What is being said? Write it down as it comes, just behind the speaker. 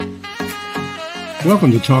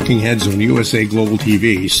Welcome to Talking Heads on USA Global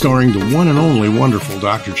TV, starring the one and only wonderful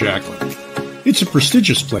Dr. Jacqueline. It's a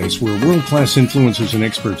prestigious place where world-class influencers and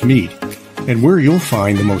experts meet, and where you'll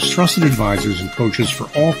find the most trusted advisors and coaches for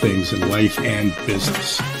all things in life and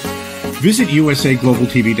business. Visit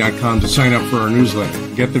usaglobaltv.com to sign up for our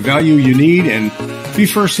newsletter, get the value you need, and be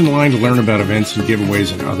first in line to learn about events and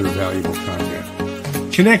giveaways and other valuable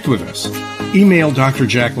content. Connect with us. Email Dr.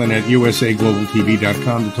 Jacqueline at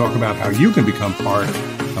usaglobaltv.com to talk about how you can become part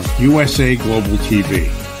of USA Global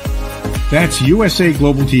TV. That's USA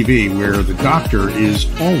Global TV, where the doctor is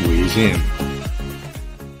always in.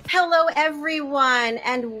 Hello, everyone,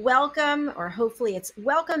 and welcome, or hopefully it's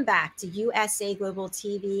welcome back to USA Global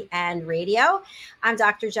TV and Radio. I'm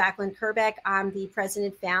Dr. Jacqueline Kerbeck. I'm the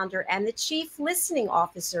president, founder, and the chief listening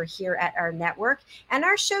officer here at our network. And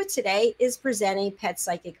our show today is presenting Pet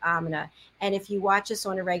Psychic Amina. And if you watch us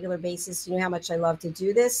on a regular basis, you know how much I love to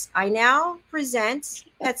do this. I now present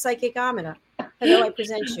Pet Psychic Amina. Hello, I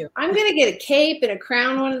present you. I'm going to get a cape and a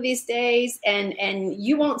crown one of these days, and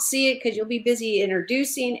you won't see it because you'll be busy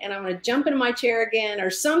introducing, and I'm going to jump into my chair again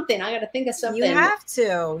or something. I got to think of something. You have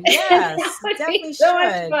to. Yes, definitely so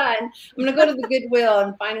much fun. I'm going to go to the Goodwill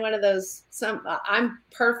and find one of those. I'm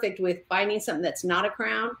perfect with finding something that's not a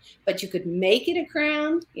crown, but you could make it a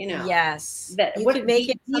crown. You know. Yes. You could make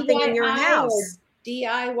it something in your house.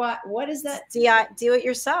 DIY, what is that? Do it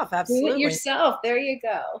yourself. Absolutely. Do it yourself. There you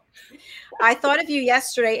go. I thought of you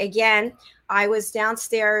yesterday. Again, I was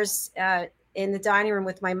downstairs in the dining room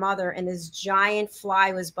with my mother, and this giant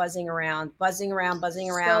fly was buzzing around.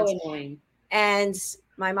 So annoying. And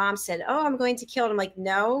my mom said, "Oh, I'm going to kill it." I'm like,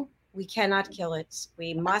 "No, we cannot kill it.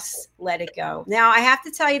 We must let it go." Now, I have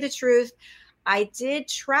to tell you the truth. I did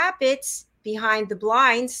trap it behind the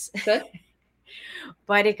blinds,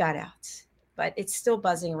 but it got out. But it's still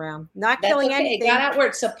buzzing around, not killing anything. It got out where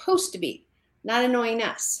it's supposed to be, not annoying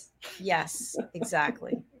us. Yes,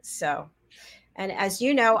 exactly. So, and as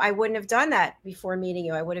you know, I wouldn't have done that before meeting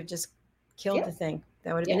you. I would have just killed the thing.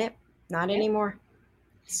 That would have been it. Not anymore.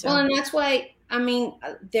 So. Well, and that's why, I mean,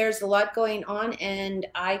 there's a lot going on, and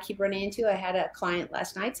I keep running into, I had a client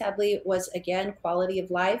last night. Sadly, it was, again, quality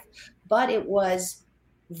of life, but it was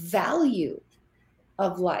value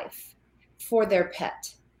of life for their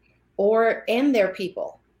pet. And their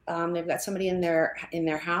people. They've got somebody in their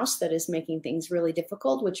house that is making things really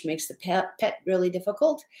difficult, which makes the pet really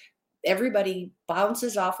difficult. Everybody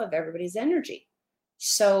bounces off of everybody's energy.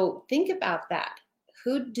 So think about that.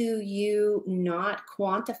 Who do you not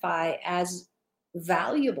quantify as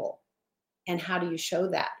valuable, and how do you show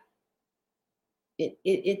that?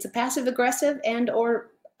 It's a passive aggressive and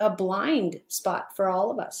or a blind spot for all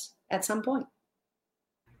of us at some point.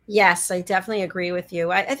 Yes, I definitely agree with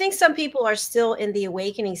you. I think some people are still in the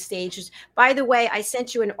awakening stages. By the way, I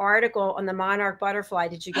sent you an article on the monarch butterfly.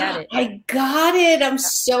 Did you get it? I got it. I'm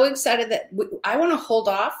so excited that I want to hold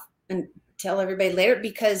off and tell everybody later,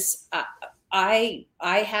 because I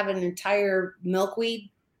have an entire milkweed.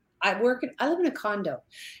 I live in a condo,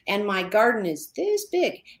 and my garden is this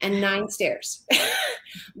big and 9 stairs.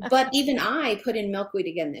 But even I put in milkweed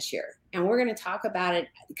again this year, and we're going to talk about it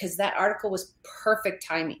because that article was perfect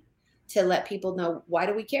timing to let people know, why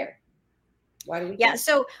do we care? Why do we care? Yeah,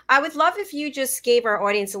 so I would love if you just gave our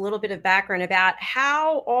audience a little bit of background about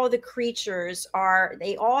how all the creatures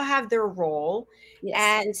they all have their role. Yes.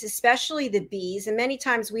 And especially the bees. And many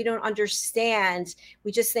times we don't understand.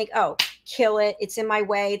 We just think, oh, kill it. It's in my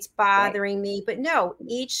way. It's bothering me. But no,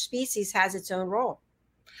 each species has its own role.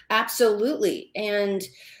 Absolutely. And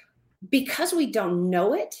because we don't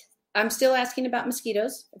know it, I'm still asking about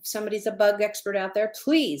mosquitoes. If somebody's a bug expert out there,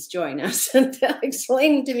 please join us and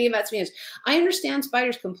explain to me about mosquitoes. I understand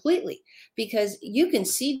spiders completely, because you can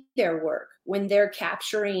see their work when they're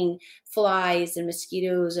capturing flies and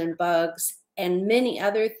mosquitoes and bugs and many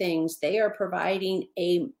other things. They are providing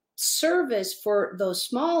a service for those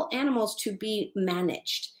small animals to be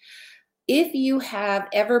managed. If you have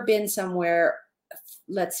ever been somewhere,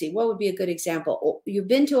 let's see, what would be a good example? You've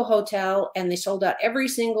been to a hotel and they sold out every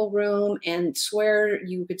single room, and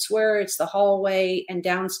you could swear it's the hallway and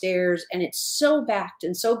downstairs, and it's so backed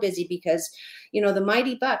and so busy because, the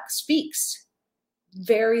mighty buck speaks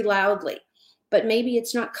very loudly. But maybe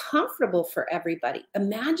it's not comfortable for everybody.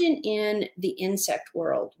 Imagine in the insect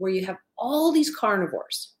world where you have all these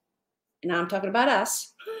carnivores. And I'm talking about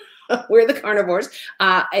us. We're the carnivores.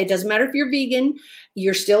 It doesn't matter if you're vegan.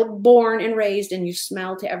 You're still born and raised, and you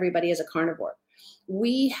smell to everybody as a carnivore.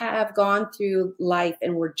 We have gone through life,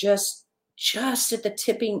 and we're just at the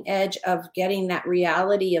tipping edge of getting that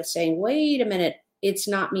reality of saying, wait a minute, it's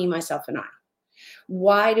not me, myself, and I.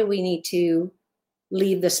 Why do we need to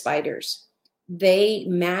leave the spiders? They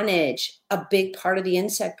manage a big part of the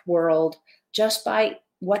insect world just by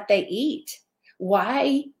what they eat.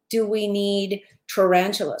 Why do we need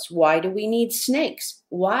tarantulas? Why do we need snakes?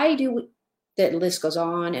 Why do we, that list goes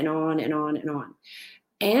on and on and on and on.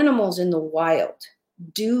 Animals in the wild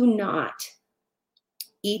do not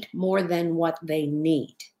eat more than what they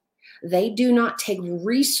need. They do not take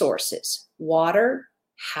resources, water,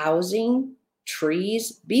 housing,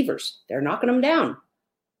 trees, beavers. They're knocking them down.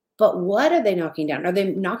 But what are they knocking down? Are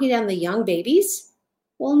they knocking down the young babies?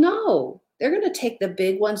 Well, no. They're going to take the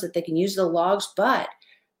big ones that they can use the logs, but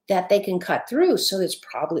that they can cut through. So it's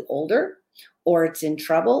probably older, or it's in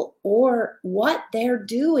trouble, or what they're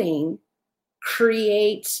doing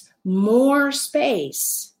creates more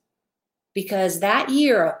space, because that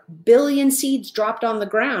year, 1 billion seeds dropped on the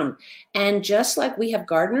ground. And just like we have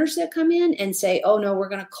gardeners that come in and say, oh no, we're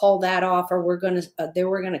going to call that off, or we're going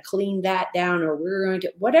to clean that down, or we're going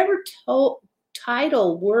to, whatever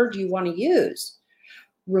title word you want to use,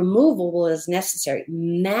 removal is necessary.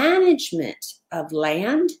 Management of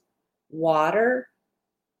land, water,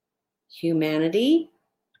 humanity,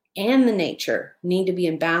 and the nature need to be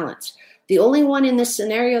in balance. The only one in this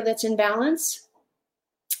scenario that's in balance,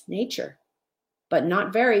 nature. But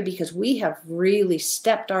not very, because we have really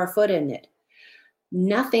stepped our foot in it.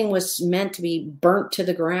 Nothing was meant to be burnt to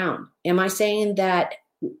the ground. Am I saying that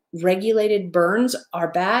regulated burns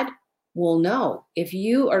are bad? Well, no. If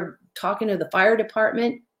you are talking to the fire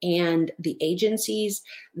department and the agencies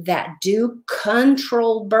that do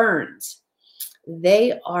control burns,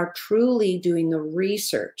 they are truly doing the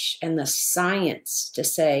research and the science to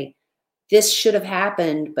say, this should have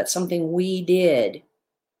happened, but something we did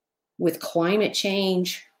with climate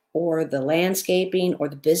change or the landscaping or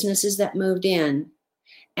the businesses that moved in,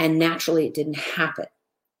 and naturally it didn't happen.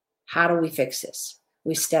 How do we fix this?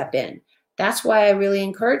 We step in. That's why I really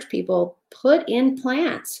encourage people, put in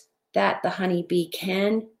plants that the honeybee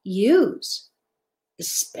can use,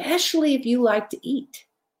 especially if you like to eat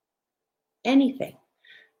anything,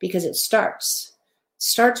 because it starts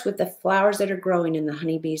with the flowers that are growing and the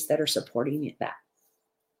honeybees that are supporting it.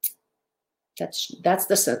 That's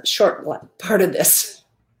the short one part of this.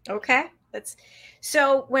 Okay.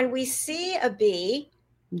 So when we see a bee,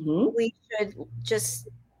 we should just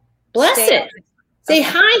bless it. Say,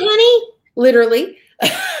 hi, honey, literally,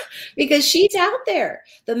 because she's out there.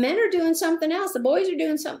 The men are doing something else. The boys are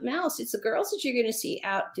doing something else. It's the girls that you're going to see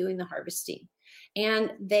out doing the harvesting,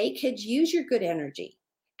 and they could use your good energy.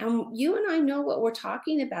 And you and I know what we're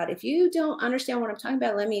talking about. If you don't understand what I'm talking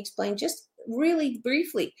about, let me explain just really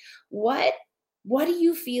briefly. What do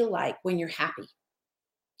you feel like when you're happy?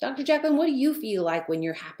 Dr. Jacqueline, what do you feel like when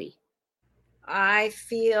you're happy? I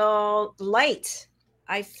feel light.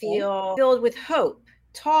 I feel filled with hope,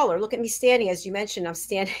 taller. Look at me standing. As you mentioned, I'm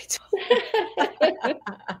standing tall.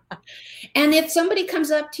 And if somebody comes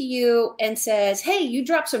up to you and says, hey, you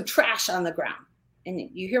dropped some trash on the ground, and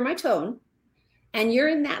you hear my tone, and you're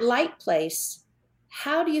in that light place,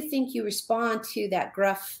 how do you think you respond to that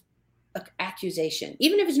gruff accusation,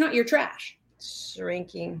 even if it's not your trash?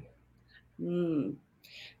 Shrinking.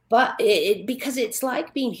 But because it's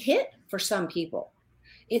like being hit for some people.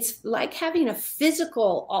 It's like having a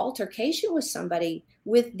physical altercation with somebody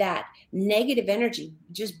with that negative energy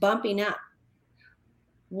just bumping up.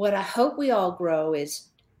 What I hope we all grow is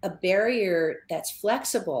a barrier that's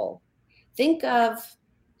flexible. Think of,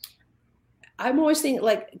 I'm always thinking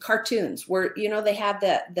like cartoons where, they have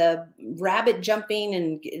the rabbit jumping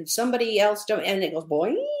and somebody else and it goes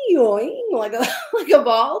boing, boing, like a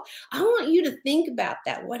ball. I want you to think about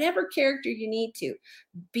that. Whatever character you need to,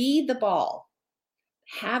 be the ball.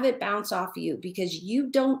 Have it bounce off you, because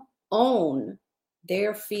you don't own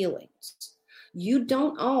their feelings. You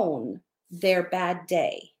don't own their bad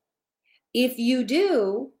day. If you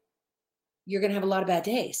do, you're going to have a lot of bad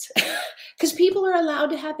days, because people are allowed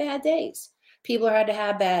to have bad days. People are allowed to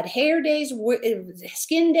have bad hair days,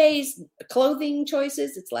 skin days, clothing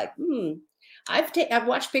choices. It's like, I've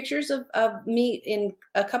watched pictures of me in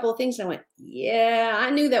a couple of things and I went, yeah, I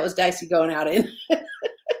knew that was dicey going out in.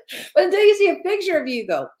 But until you see a picture of you,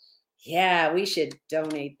 go, yeah, we should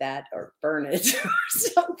donate that or burn it or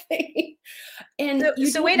something. And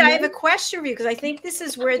so wait, I have a question for you, because I think this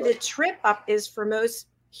is where the trip up is for most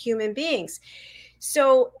human beings.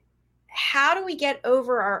 So how do we get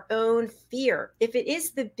over our own fear? If it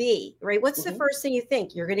is the bee, right? What's the first thing you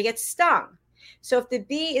think? You're going to get stung. So if the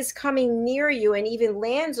bee is coming near you and even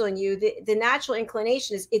lands on you, the natural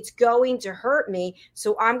inclination is it's going to hurt me,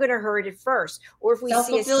 so I'm going to hurt it first. Or if we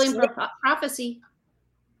see a self-fulfilling prophecy,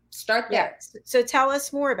 start there. Yeah. So tell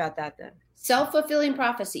us more about that then. Self-fulfilling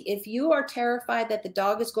prophecy. If you are terrified that the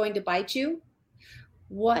dog is going to bite you,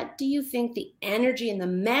 What do you think the energy and the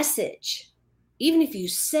message, even if you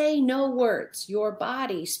say no words, your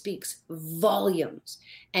body speaks volumes,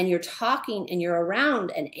 and you're talking and you're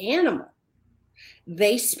around an animal,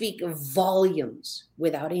 they speak volumes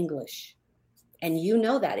without English. And you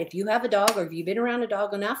know that if you have a dog, or if you've been around a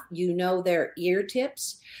dog enough, you know their ear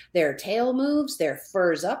tips, their tail moves, their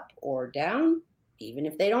fur's up or down. Even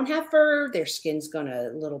if they don't have fur, their skin's gonna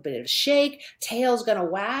a little bit of shake, tail's gonna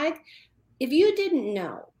wag. If you didn't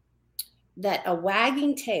know that a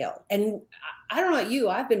wagging tail, and I don't know about you,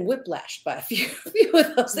 I've been whiplashed by a few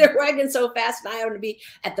of those. They're wagging so fast, and I happen to be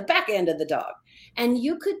at the back end of the dog. And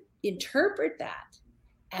you could interpret that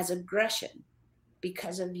as aggression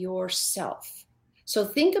because of yourself. So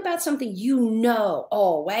think about something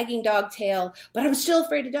oh, wagging dog tail, but I'm still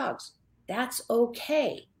afraid of dogs. That's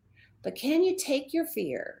okay. But can you take your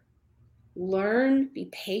fear, learn, be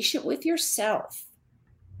patient with yourself.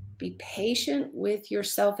 Be patient with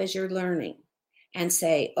yourself as you're learning, and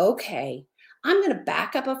say, okay, I'm going to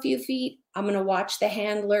back up a few feet. I'm going to watch the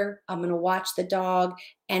handler. I'm going to watch the dog,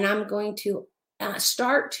 and I'm going to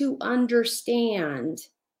start to understand.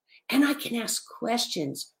 And I can ask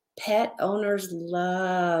questions. Pet owners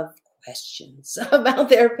love questions about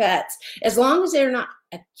their pets, as long as they're not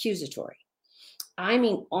accusatory. I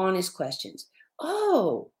mean, honest questions.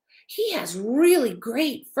 Oh, he has really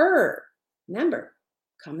great fur. Remember,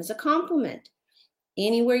 come as a compliment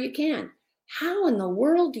anywhere you can. How in the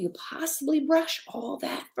world do you possibly brush all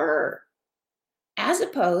that fur? As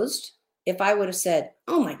opposed, if I would have said,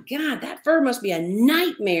 oh my God, that fur must be a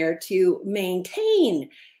nightmare to maintain.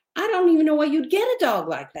 I don't even know why you'd get a dog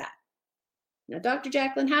like that. Now, Dr.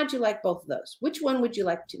 Jacqueline, how'd you like both of those? Which one would you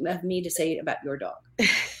like to have me to say about your dog?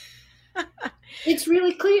 It's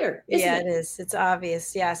really clear, isn't it? Yeah, it is. It's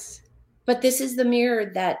obvious. Yes. But this is the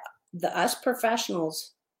mirror that us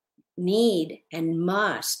professionals need and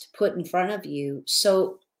must put in front of you.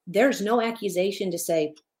 So there's no accusation to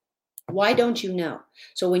say, why don't you know?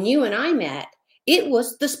 So when you and I met, it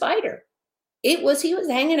was the spider. He was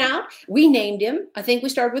hanging out. We named him. I think we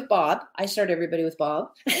started with Bob. I start everybody with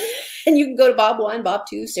Bob. And you can go to Bob 1, Bob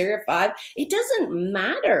 2, Sarah 5. It doesn't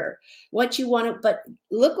matter what you want to, but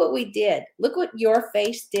look what we did. Look what your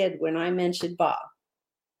face did when I mentioned Bob.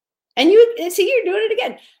 And you see, you're doing it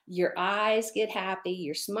again. Your eyes get happy.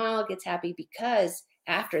 Your smile gets happy, because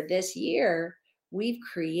after this year, we've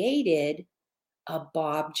created a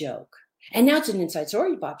Bob joke. And now it's an inside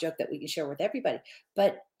story Bob joke that we can share with everybody.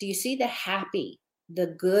 But do you see the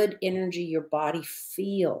good energy your body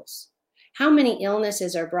feels? How many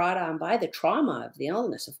illnesses are brought on by the trauma of the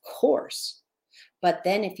illness? Of course. But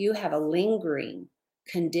then if you have a lingering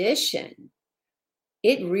condition,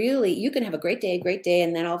 you can have a great day,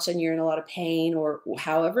 and then all of a sudden you're in a lot of pain, or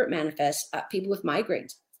however it manifests. People with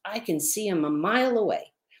migraines, I can see them a mile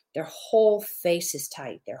away. Their whole face is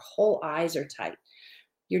tight. Their whole eyes are tight.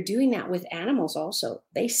 You're doing that with animals also.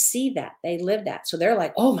 They see that. They live that. So they're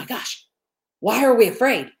like, oh my gosh, why are we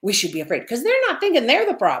afraid? We should be afraid, because they're not thinking they're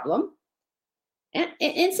the problem. And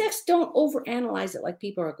insects don't overanalyze it like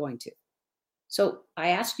people are going to. So I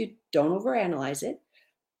ask you, don't overanalyze it,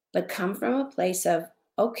 but come from a place of,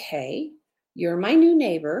 okay, you're my new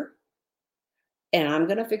neighbor, and I'm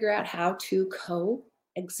going to figure out how to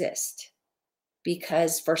coexist.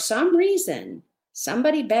 Because for some reason,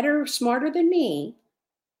 somebody better, smarter than me,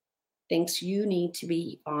 thinks you need to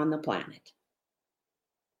be on the planet.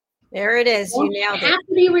 There it is. You nailed it. You don't have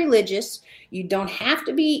to be religious. You don't have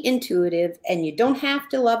to be intuitive, and you don't have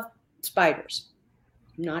to love spiders.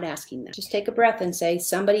 I'm not asking that. Just take a breath and say,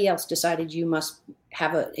 somebody else decided you must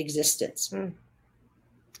have an existence.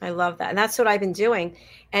 I love that. And that's what I've been doing.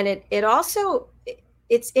 And it also,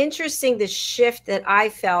 it's interesting, the shift that I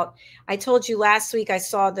felt. I told you last week, I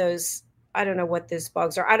saw those, I don't know what those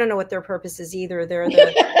bugs are. I don't know what their purpose is either.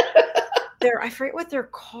 I forget what they're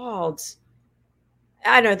called.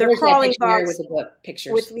 I don't know. They're crawling bugs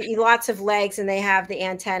with lots of legs, and they have the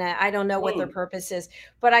antenna. I don't know what their purpose is,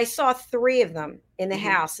 but I saw 3 of them in the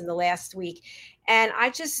house in the last week. And I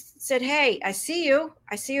just said, hey, I see you.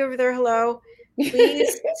 I see you over there. Hello.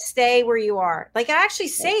 Please stay where you are. Like, I actually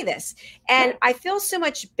say this, and I feel so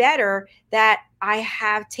much better that I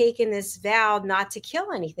have taken this vow not to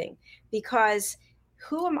kill anything, because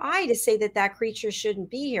who am I to say that creature shouldn't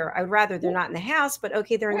be here? I'd rather they're not in the house, but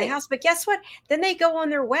okay, they're in the house. But guess what? Then they go on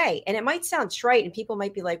their way. And it might sound trite, and people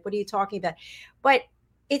might be like, what are you talking about? But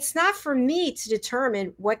it's not for me to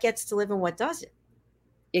determine what gets to live and what doesn't.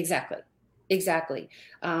 Exactly.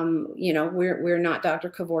 We're not Dr.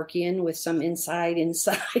 Kevorkian with some insight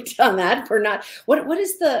on that. We're not. What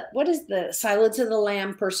is the Silence of the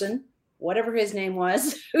Lamb person? whatever his name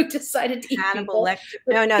was, who decided to eat Hannibal Lecter.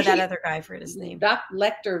 No, that other guy, I forget his name. Doc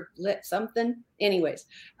Lecter, something. Anyways,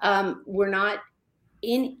 we're not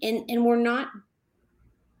in, and we're not,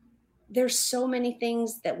 there's so many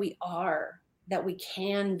things that we are, that we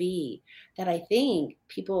can be, that I think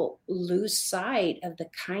people lose sight of the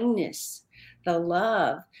kindness, the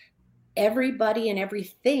love. Everybody and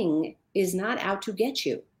everything is not out to get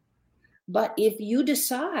you. But if you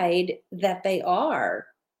decide that they are,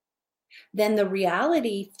 then the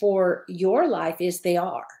reality for your life is they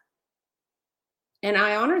are. And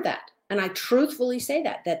I honor that. And I truthfully say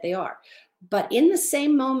that they are. But in the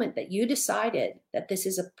same moment that you decided that this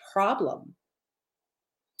is a problem,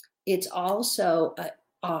 it's also an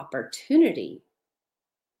opportunity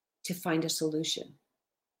to find a solution.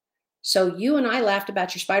 So you and I laughed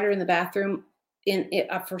about your spider in the bathroom.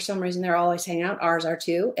 For some reason, they're always hanging out. Ours are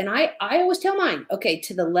too. And I always tell mine, okay,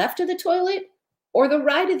 to the left of the toilet or the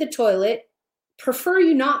right of the toilet, prefer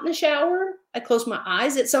you not in the shower. I close my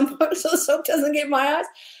eyes at some point so the soap doesn't get in my eyes.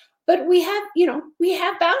 But we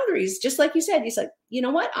have boundaries, just like you said. He's like, you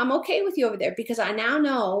know what? I'm okay with you over there because I now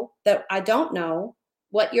know that I don't know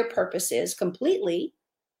what your purpose is completely.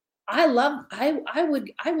 I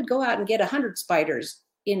would go out and get 100 spiders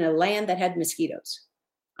in a land that had mosquitoes.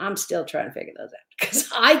 I'm still trying to figure those out because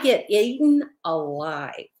I get eaten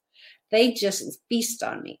alive. They just feast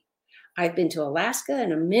on me. I've been to Alaska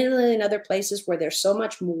and a million other places where there's so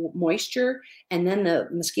much moisture, and then the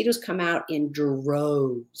mosquitoes come out in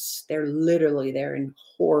droves. They're literally there in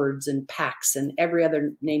hordes and packs and every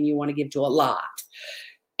other name you want to give to a lot.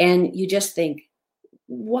 And you just think,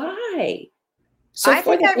 why? So I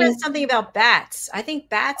think I read something about bats. I think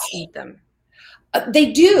bats eat them.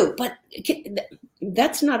 They do, but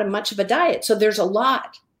that's not much of a diet. So there's a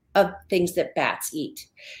lot of things that bats eat.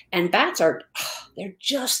 And bats are,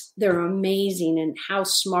 they're amazing, and how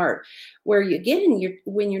smart. Where you get in,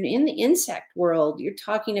 when you're in the insect world, you're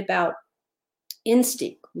talking about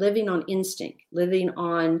instinct, living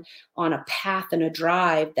on a path and a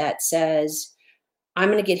drive that says,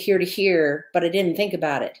 I'm going to get here to here, but I didn't think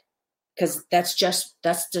about it. Because that's just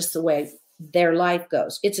the way their life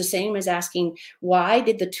goes. It's the same as asking, why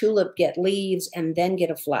did the tulip get leaves and then get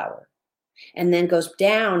a flower? And then goes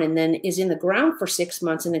down and then is in the ground for 6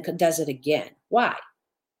 months and then does it again. Why?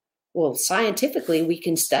 Well, scientifically, we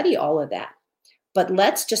can study all of that. But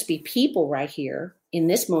let's just be people right here in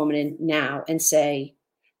this moment and now and say,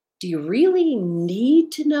 do you really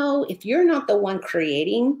need to know if you're not the one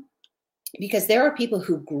creating? Because there are people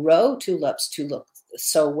who grow tulips to look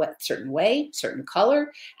certain way, certain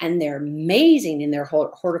color, and they're amazing in their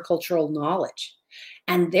horticultural knowledge.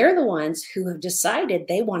 And they're the ones who have decided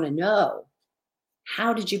they want to know,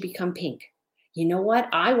 how did you become pink? You know what?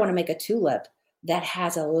 I want to make a tulip that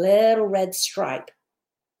has a little red stripe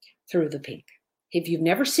through the pink. If you've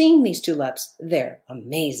never seen these tulips, they're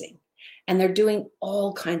amazing. And they're doing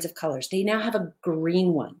all kinds of colors. They now have a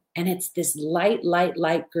green one, and it's this light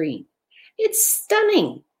green. It's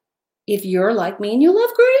stunning. If you're like me and you love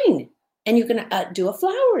green, and you can do a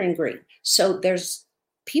flower in green. So there's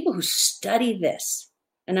people who study this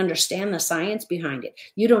and understand the science behind it.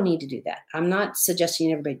 You don't need to do that. I'm not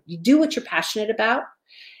suggesting everybody, you do what you're passionate about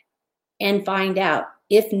and find out.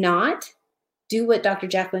 If not, do what Dr.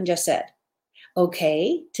 Jacqueline just said.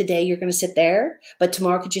 Okay, today you're going to sit there, but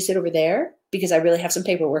tomorrow could you sit over there? Because I really have some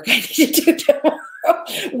paperwork I need to do tomorrow.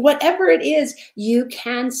 Whatever it is, you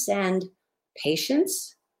can send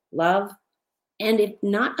patience, love, and if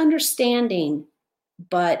not understanding,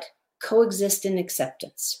 but coexist in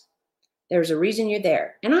acceptance. There's a reason you're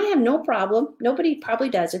there. And I have no problem. Nobody probably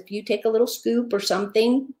does. If you take a little scoop or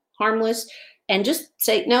something harmless and just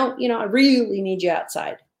say, no, I really need you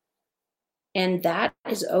outside. And that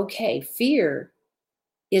is okay. Fear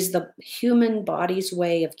is the human body's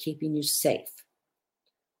way of keeping you safe.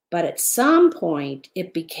 But at some point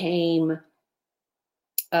it became,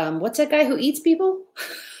 what's that guy who eats people?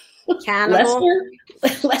 Cannibal.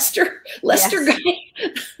 Lester yes. Guy.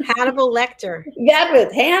 Hannibal Lecter. That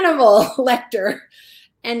with Hannibal Lecter.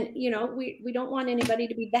 And, we don't want anybody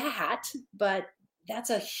to be that, but that's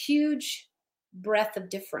a huge breadth of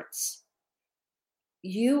difference.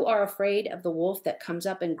 You are afraid of the wolf that comes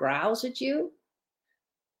up and growls at you.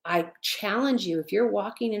 I challenge you, if you're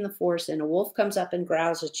walking in the forest and a wolf comes up and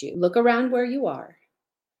growls at you, look around where you are.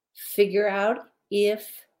 Figure out if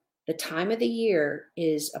the time of the year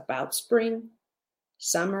is about spring,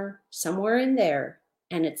 summer, somewhere in there,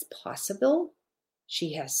 and it's possible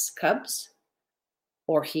she has cubs,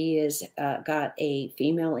 or he has got a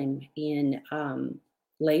female in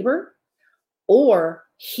labor, or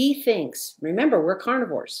he thinks, remember, we're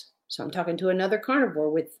carnivores, So I'm talking to another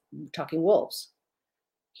carnivore talking wolves.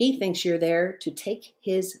 He thinks you're there to take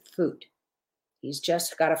his food. He's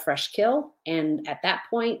just got a fresh kill. And at that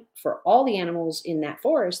point, for all the animals in that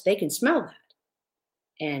forest, they can smell that.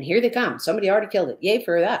 And here they come. Somebody already killed it. Yay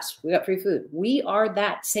for us. We got free food. We are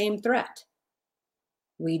that same threat.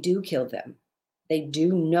 We do kill them. They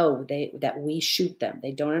do know that we shoot them.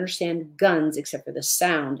 They don't understand guns except for the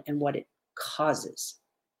sound and what it causes.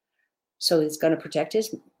 So he's going to protect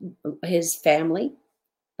his family,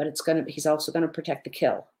 but he's also going to protect the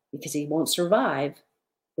kill because he won't survive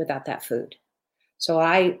without that food. So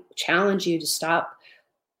I challenge you to stop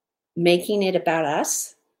making it about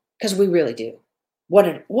us, because we really do.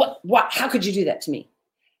 How could you do that to me?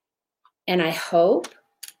 And I hope,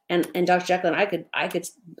 and Dr. Jacqueline, I could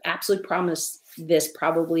absolutely promise this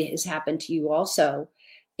probably has happened to you also,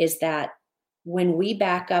 is that when we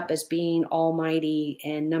back up as being almighty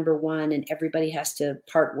and number one, and everybody has to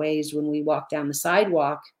part ways when we walk down the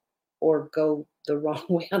sidewalk or go the wrong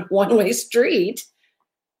way on a one-way street,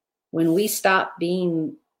 when we stop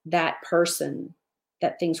being that person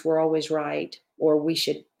that thinks we're always right or we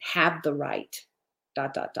should have the right, ...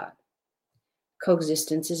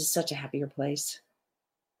 Coexistence is such a happier place.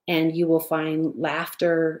 And you will find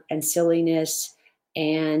laughter and silliness.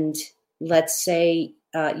 And let's say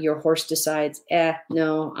your horse decides,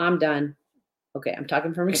 no, I'm done. Okay, I'm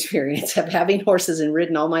talking from experience of having horses and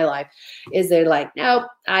ridden all my life, is they're like, nope,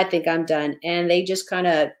 I think I'm done. And they just kind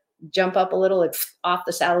of jump up a little and off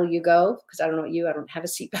the saddle you go, because I don't know I don't have a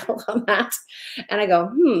seatbelt on that. And I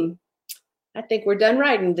go, I think we're done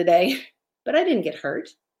riding today. But I didn't get hurt.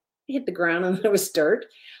 I hit the ground and there was dirt.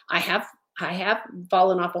 I have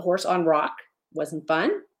fallen off a horse on rock. Wasn't fun.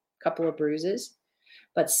 A couple of bruises.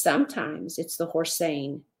 But sometimes it's the horse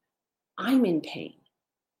saying, I'm in pain.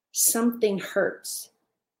 Something hurts.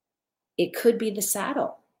 It could be the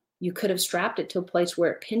saddle. You could have strapped it to a place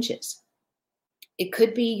where it pinches. It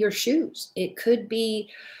could be your shoes. It could be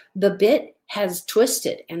the bit has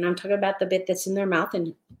twisted. And I'm talking about the bit that's in their mouth,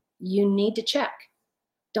 and you need to check.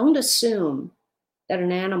 Don't assume that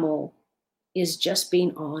an animal is just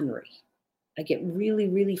being ornery. I get really,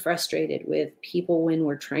 really frustrated with people when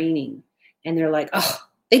we're training and they're like, oh,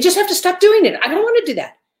 they just have to stop doing it. I don't want to do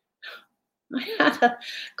that. I had a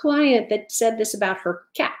client that said this about her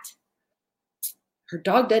cat. Her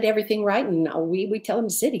dog did everything right, and we tell him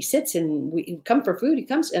to sit. He sits, and we come for food. He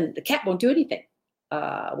comes, and the cat won't do anything.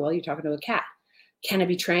 Well, you're talking to a cat. Can it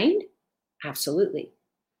be trained? Absolutely.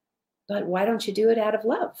 But why don't you do it out of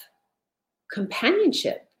love,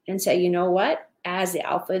 companionship, and say, you know what? As the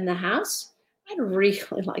alpha in the house, I'd really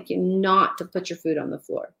like you not to put your food on the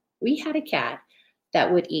floor. We had a cat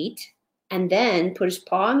that would eat and then put his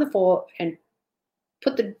paw on the floor and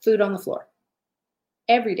put the food on the floor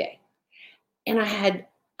every day. And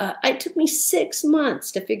it took me 6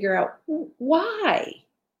 months to figure out why.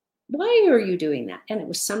 Why are you doing that? And it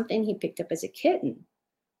was something he picked up as a kitten.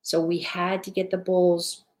 So we had to get the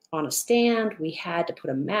bowls on a stand. We had to put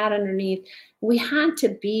a mat underneath. We had to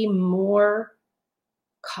be more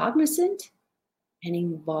cognizant and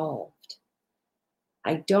involved.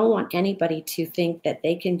 I don't want anybody to think that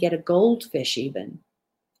they can get a goldfish even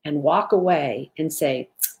and walk away and say,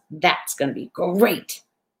 that's going to be great.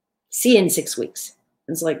 See you in 6 weeks.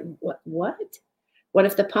 And it's like, what? What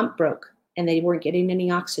if the pump broke and they weren't getting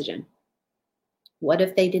any oxygen? What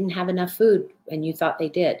if they didn't have enough food and you thought they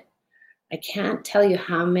did? I can't tell you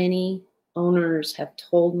how many owners have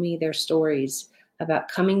told me their stories about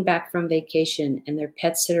coming back from vacation and their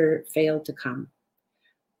pet sitter failed to come.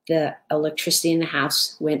 The electricity in the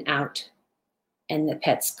house went out and the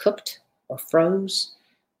pets cooked or froze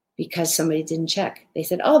because somebody didn't check. They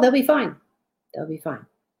said, oh, they'll be fine. They'll be fine.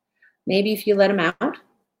 Maybe if you let them out,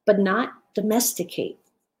 but not domesticate.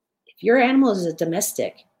 If your animal is a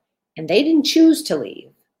domestic and they didn't choose to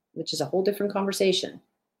leave, which is a whole different conversation,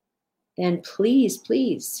 then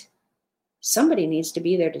please, somebody needs to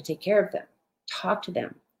be there to take care of them. Talk to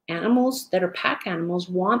them. Animals that are pack animals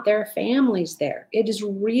want their families there. It is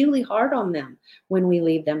really hard on them when we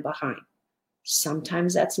leave them behind.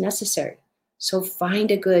 Sometimes that's necessary. So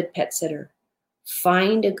find a good pet sitter.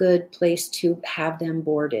 Find a good place to have them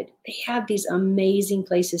boarded. They have these amazing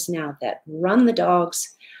places now that run the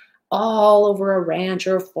dogs all over a ranch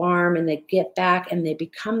or a farm, and they get back and they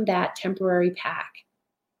become that temporary pack.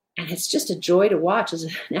 And it's just a joy to watch as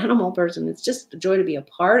an animal person. It's just a joy to be a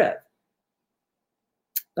part of.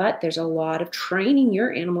 But there's a lot of training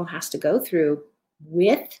your animal has to go through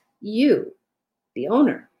with you, the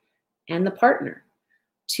owner, and the partner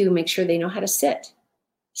to make sure they know how to sit,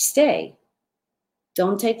 stay.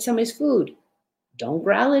 Don't take somebody's food. Don't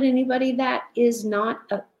growl at anybody that is not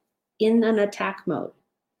in an attack mode.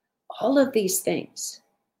 All of these things.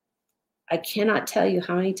 I cannot tell you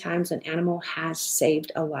how many times an animal has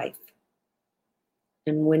saved a life.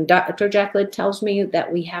 And when Dr. Jacqueline tells me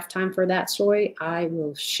that we have time for that story, I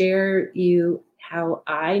will share you how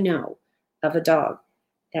I know of a dog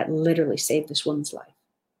that literally saved this woman's life.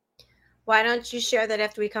 Why don't you share that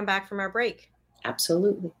after we come back from our break?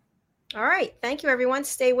 Absolutely. All right. Thank you, everyone.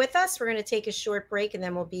 Stay with us. We're going to take a short break, and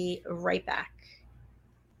then we'll be right back.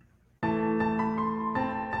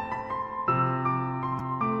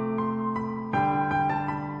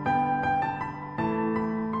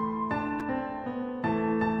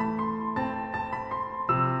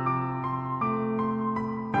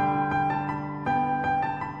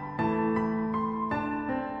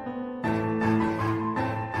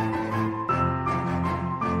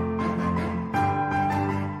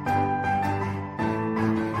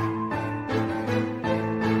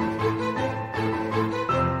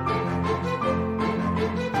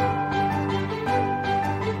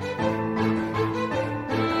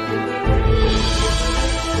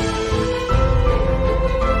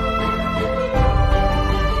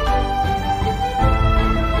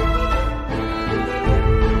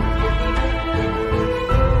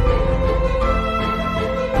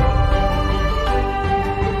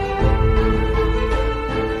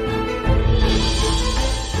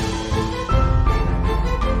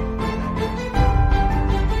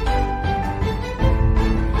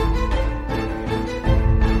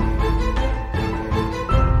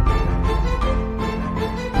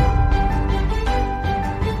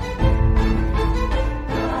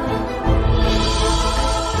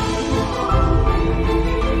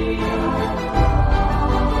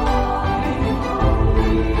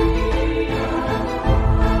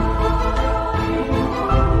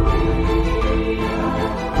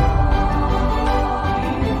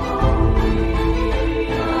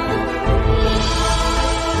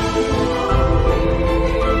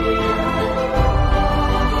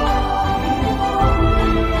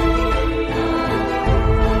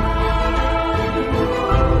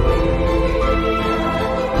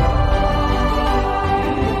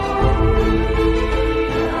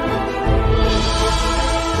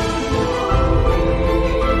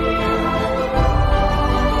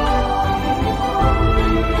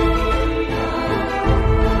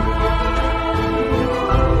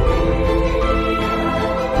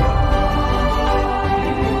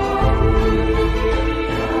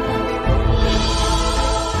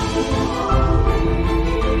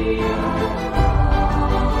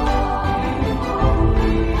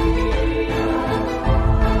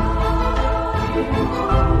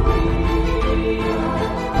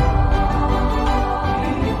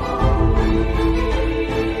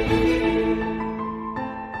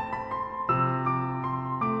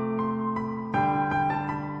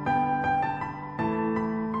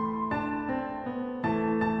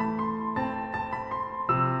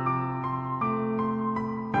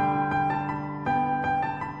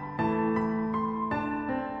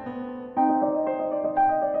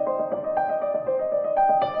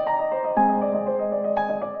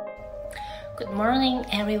 Good morning,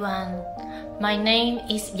 everyone. My name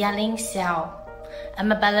is Yaling Xiao.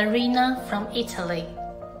 I'm a ballerina from Italy.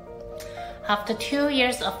 After 2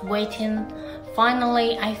 years of waiting,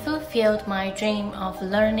 finally I fulfilled my dream of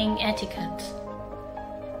learning etiquette.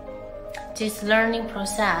 This learning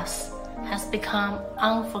process has become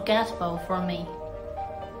unforgettable for me.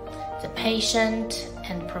 The patient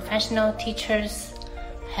and professional teachers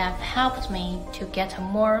have helped me to get a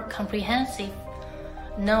more comprehensive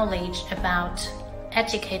knowledge about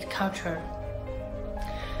etiquette culture.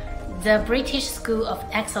 The British School of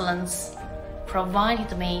Excellence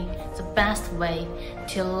provided me the best way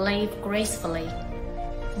to live gracefully,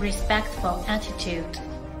 respectful attitude,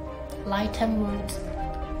 lighter mood,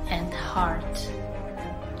 and heart,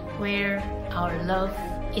 where our love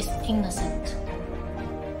is innocent.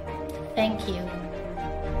 Thank you.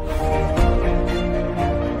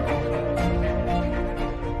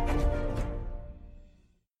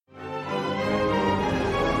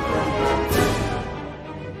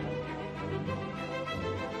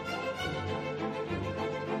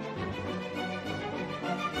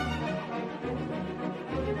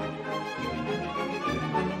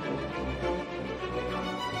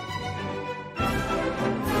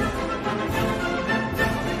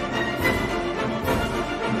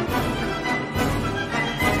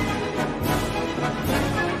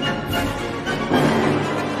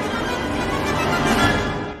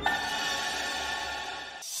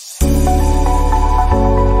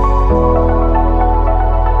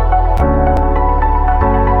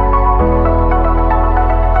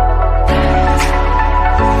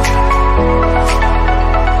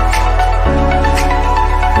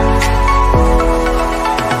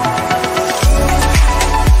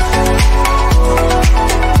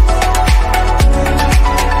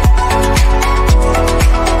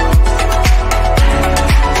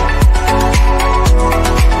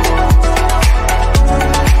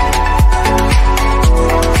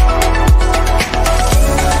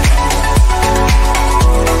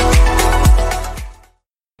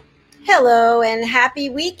 Happy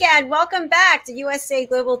weekend. Welcome back to USA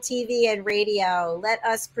Global TV and Radio. Let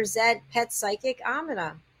us present Pet Psychic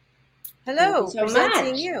Amina. Hello, so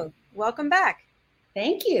presenting much. You. Welcome back.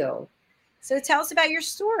 Thank you. So tell us about your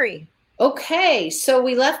story. Okay, so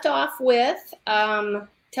we left off with,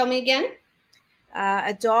 tell me again.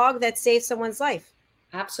 A dog that saved someone's life.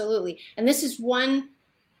 Absolutely. And this is one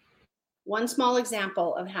small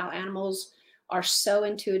example of how animals are so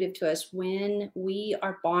intuitive to us when we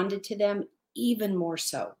are bonded to them, even more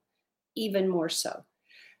so.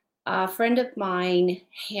 A friend of mine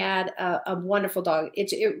had a wonderful dog.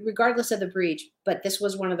 Regardless of the breed, but this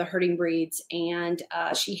was one of the herding breeds, and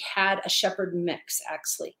she had a shepherd mix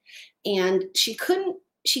actually. And she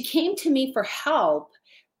came to me for help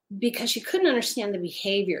because she couldn't understand the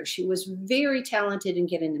behavior. She was very talented in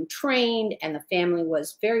getting them trained, and the family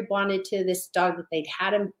was very bonded to this dog that they'd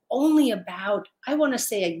had him only about, I want to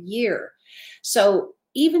say, a year. So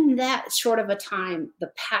even that short of a time,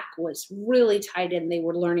 the pack was really tight in. They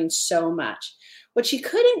were learning so much. What she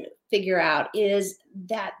couldn't figure out is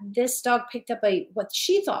that this dog picked up what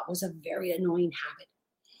she thought was a very annoying habit.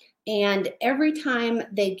 And every time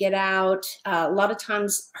they get out, a lot of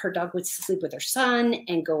times her dog would sleep with her son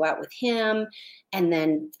and go out with him and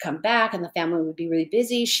then come back, and the family would be really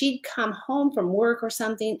busy. She'd come home from work or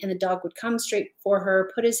something, and the dog would come straight for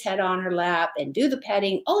her, put his head on her lap and do the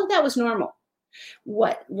petting. All of that was normal.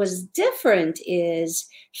 What was different is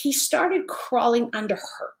he started crawling under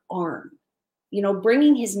her arm,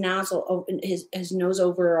 bringing his nozzle, his nose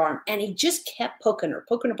over her arm, and he just kept poking her.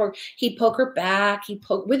 He'd poke her back, he'd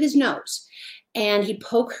poke with his nose, and he'd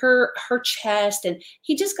poke her chest, and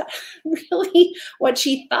he just got really, what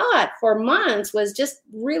she thought for months was just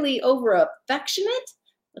really over affectionate.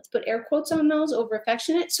 Let's put air quotes on those, over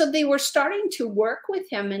affectionate. So they were starting to work with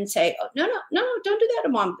him and say, oh, no, don't do that to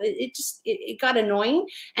Mom. It got annoying.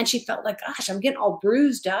 And she felt like, gosh, I'm getting all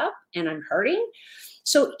bruised up and I'm hurting.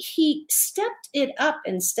 So he stepped it up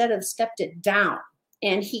instead of stepped it down.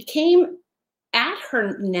 And he came at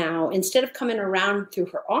her now. Instead of coming around through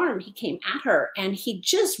her arm, he came at her. And he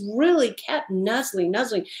just really kept nuzzling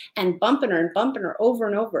and bumping her over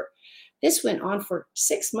and over. This went on for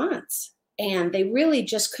 6 months. And they really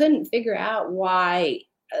just couldn't figure out why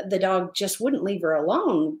the dog just wouldn't leave her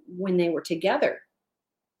alone when they were together.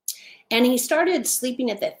 And he started sleeping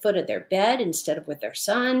at the foot of their bed instead of with their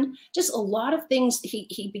son. Just a lot of things.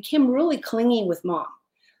 He became really clingy with Mom.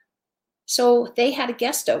 So they had a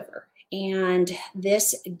guest over. And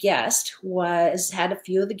this guest had a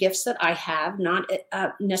few of the gifts that I have, not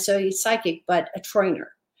necessarily psychic, but a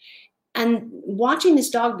trainer. And watching this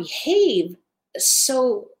dog behave,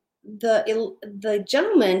 so the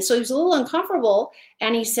gentleman, so he was a little uncomfortable,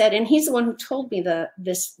 and he said, and he's the one who told me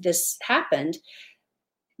this happened,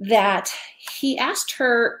 that he asked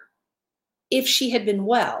her if she had been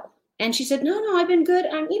well, and she said, no, I've been good.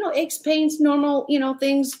 I'm, aches, pains, normal,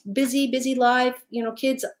 things, busy life,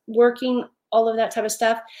 kids working, all of that type of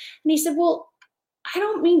stuff. And he said, well, I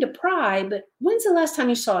don't mean to pry, but when's the last time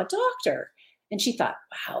you saw a doctor? And she thought,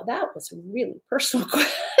 wow, that was a really personal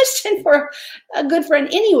question for a good friend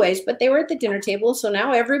anyways, but they were at the dinner table. So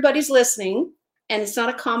now everybody's listening, and it's not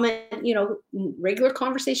a common, regular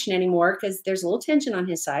conversation anymore because there's a little tension on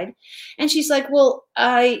his side. And she's like, well,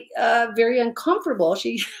 very uncomfortable.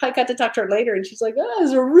 I got to talk to her later, and she's like, oh,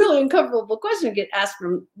 it's a really uncomfortable question to get asked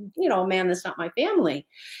from, a man that's not my family.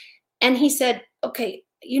 And he said, okay,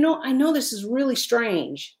 I know this is really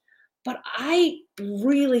strange, but I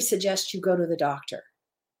really suggest you go to the doctor.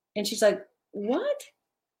 And she's like, what?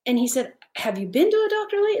 And he said, have you been to a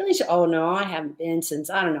doctor lately? She said, oh, no, I haven't been since,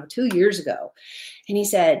 2 years ago. And he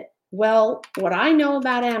said, well, what I know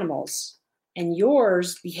about animals and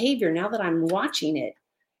yours behavior, now that I'm watching it,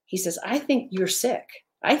 he says, I think you're sick.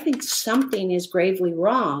 I think something is gravely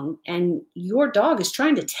wrong, and your dog is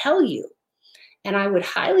trying to tell you. And I would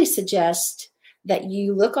highly suggest that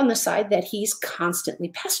you look on the side that he's constantly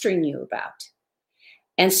pestering you about.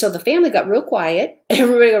 And so the family got real quiet.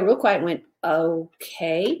 Everybody got real quiet and went,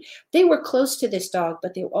 okay. They were close to this dog,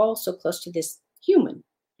 but they were also close to this human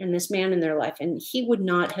and this man in their life. And he would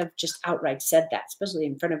not have just outright said that, especially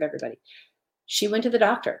in front of everybody. She went to the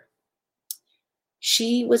doctor.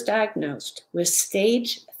 She was diagnosed with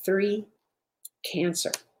stage 3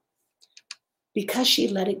 cancer because she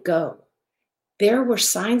let it go. There were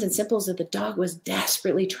signs and symbols that the dog was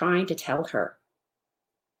desperately trying to tell her.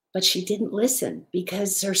 But she didn't listen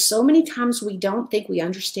because there's so many times we don't think we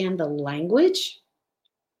understand the language.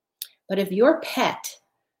 But if your pet,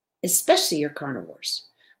 especially your carnivores,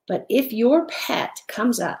 but if your pet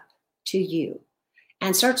comes up to you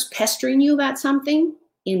and starts pestering you about something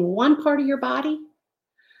in one part of your body,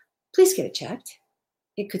 please get it checked.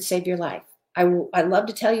 it could save your life. I love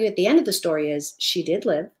to tell you at the end of the story is she did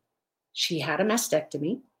live. She had a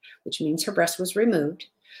mastectomy, which means her breast was removed.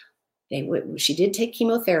 She did take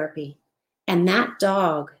chemotherapy, and that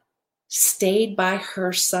dog stayed by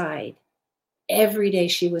her side every day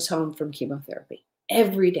she was home from chemotherapy,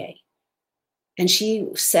 every day. And she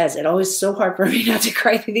says, it always so hard for me not to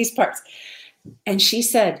cry through these parts. And she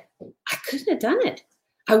said, I couldn't have done it.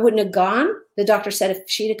 I wouldn't have gone. The doctor said if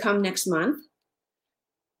she'd have come next month,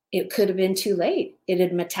 it could have been too late. It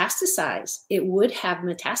had metastasized. It would have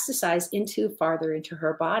metastasized farther into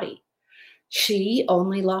her body. She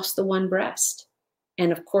only lost the one breast.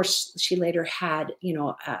 And of course, she later had,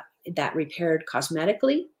 that repaired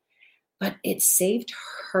cosmetically, but it saved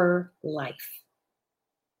her life.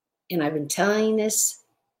 And I've been telling this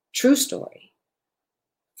true story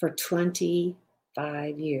for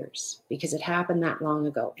 25 years because it happened that long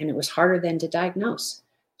ago and it was harder then to diagnose.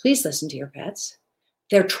 Please listen to your pets.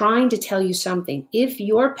 They're trying to tell you something. If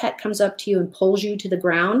your pet comes up to you and pulls you to the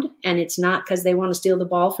ground, and it's not because they want to steal the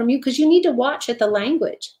ball from you, because you need to watch at the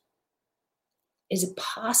language. Is it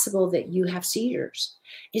possible that you have seizures?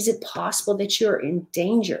 Is it possible that you're in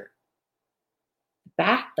danger?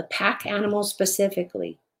 The pack animals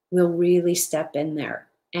specifically will really step in there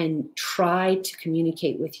and try to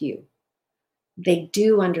communicate with you. They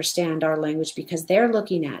do understand our language because they're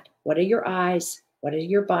looking at what are your eyes, what is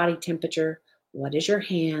your body temperature, what is your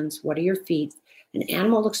hands, what are your feet. An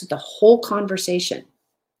animal looks at the whole conversation.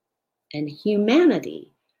 And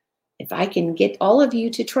humanity, if I can get all of you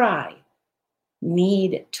to try,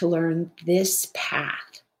 need to learn this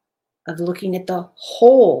path of looking at the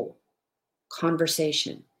whole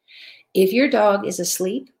conversation. If your dog is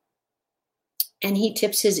asleep and he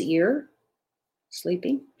tips his ear,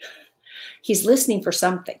 sleeping, he's listening for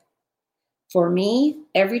something. For me,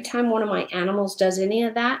 every time one of my animals does any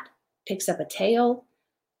of that, picks up a tail,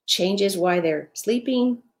 changes why they're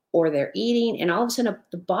sleeping or they're eating, and all of a sudden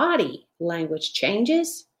the body language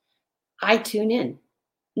changes, I tune in.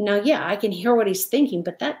 Now, yeah, I can hear what he's thinking,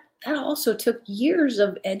 but that also took years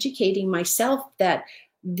of educating myself that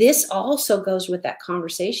this also goes with that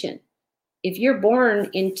conversation. If you're born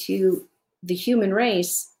into the human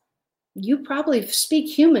race, you probably speak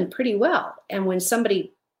human pretty well. And when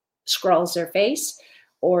somebody scrawls their face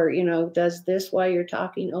or, does this while you're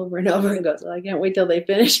talking over and over and goes, I can't wait till they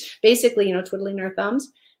finish, basically, twiddling our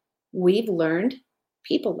thumbs, we've learned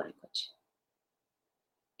people language.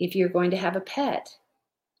 If you're going to have a pet,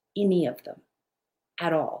 any of them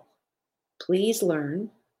at all, please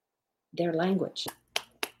learn their language.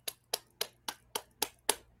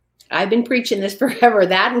 I've been preaching this forever,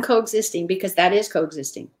 that and coexisting, because that is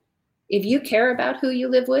coexisting. If you care about who you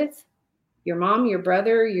live with, your mom, your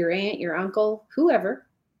brother, your aunt, your uncle, whoever,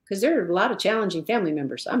 because there are a lot of challenging family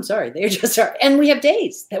members. I'm sorry, they just are. And we have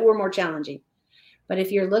days that were more challenging. But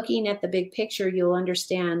if you're looking at the big picture, you'll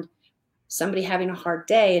understand somebody having a hard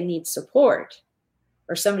day and needs support,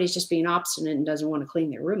 or somebody's just being obstinate and doesn't want to clean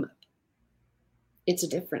their room up. It's a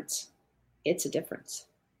difference. It's a difference.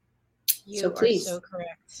 You are so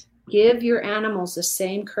correct. Give your animals the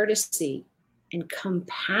same courtesy and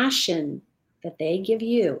compassion that they give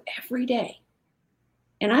you every day.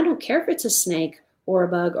 And I don't care if it's a snake or a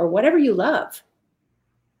bug or whatever you love.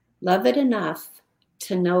 Love it enough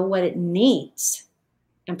to know what it needs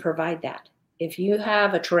and provide that. If you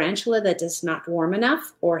have a tarantula that is not warm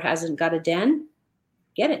enough or hasn't got a den,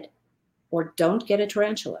 get it. Or don't get a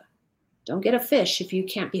tarantula. Don't get a fish if you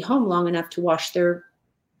can't be home long enough to wash their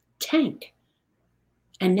tank.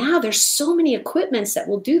 And now there's so many equipments that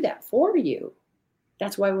will do that for you.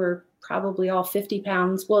 That's why we're probably all 50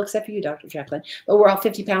 pounds, well, except for you, Dr. Jacqueline, but we're all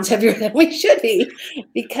 50 pounds heavier than we should be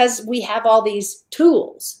because we have all these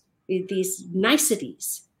tools, these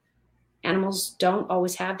niceties. Animals don't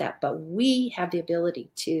always have that, but we have the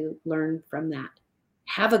ability to learn from that.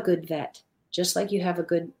 Have a good vet, just like you have a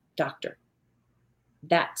good doctor.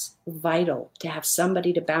 That's vital to have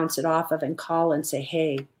somebody to bounce it off of and call and say,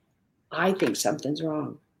 hey, I think something's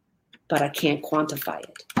wrong, but I can't quantify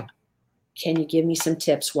it. Can you give me some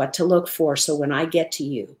tips what to look for so when I get to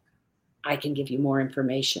you, I can give you more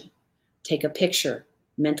information? Take a picture,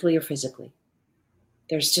 mentally or physically.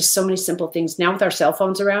 There's just so many simple things. Now with our cell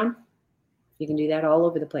phones around, you can do that all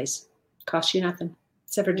over the place. Costs you nothing,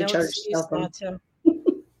 except for to charge your cell phone.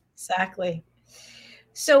 Exactly.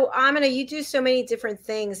 So you do so many different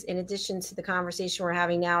things in addition to the conversation we're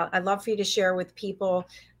having now. I'd love for you to share with people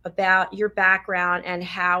about your background and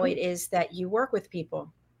how it is that you work with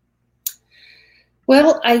people.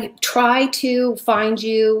 Well, I try to find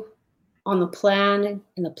you on the plan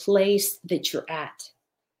and the place that you're at.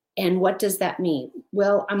 And what does that mean?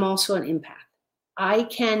 Well, I'm also an empath. I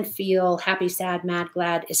can feel happy, sad, mad,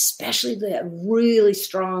 glad, especially the really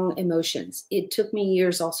strong emotions. It took me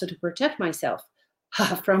years also to protect myself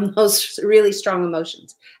from those really strong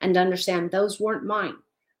emotions and to understand those weren't mine.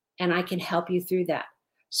 And I can help you through that.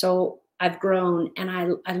 So I've grown, and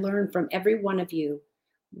I learned from every one of you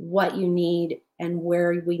what you need and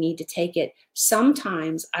where we need to take it.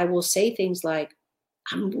 Sometimes I will say things like,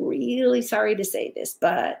 I'm really sorry to say this,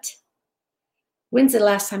 but when's the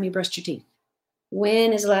last time you brushed your teeth?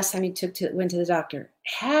 When is the last time you went to the doctor?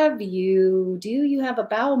 Do you have a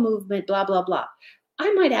bowel movement? Blah, blah, blah.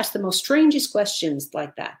 I might ask the most strangest questions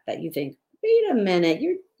like that you think, wait a minute,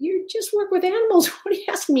 you just work with animals. What are you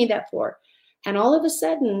asking me that for? And all of a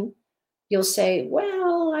sudden you'll say,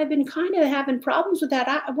 well, I've been kind of having problems with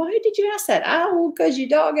that. Why did you ask that? Oh, because your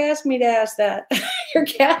dog asked me to ask that. Your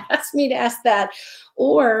cat asked me to ask that.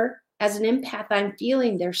 Or as an empath, I'm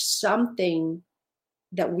feeling there's something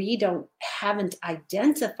that we haven't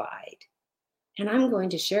identified. And I'm going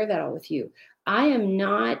to share that all with you. I am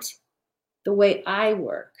not, the way I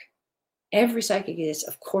work, every psychic is,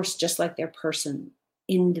 of course, just like their person,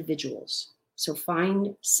 individuals. So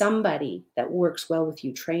find somebody that works well with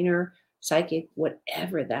you, trainer, psychic,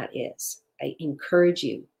 whatever that is. I encourage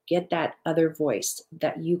you, get that other voice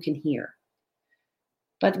that you can hear.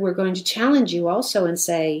 But we're going to challenge you also and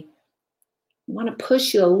say, I want to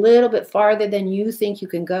push you a little bit farther than you think you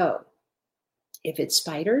can go. If it's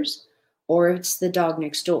spiders or it's the dog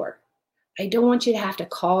next door, I don't want you to have to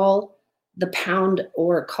call the pound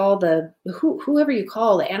or call whoever you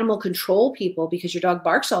call, the animal control people, because your dog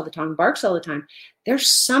barks all the time. There's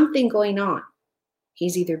something going on.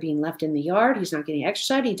 He's either being left in the yard, he's not getting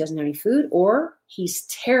exercise, he doesn't have any food, or he's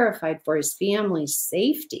terrified for his family's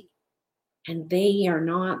safety and they are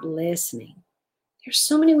not listening. There's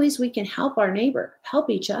so many ways we can help our neighbor, help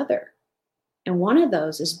each other. And one of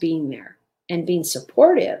those is being there and being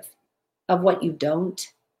supportive of what you don't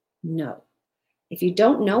know. If you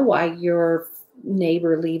don't know why your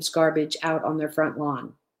neighbor leaves garbage out on their front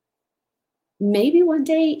lawn, maybe one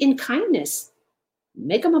day in kindness,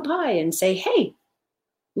 make them a pie and say, hey,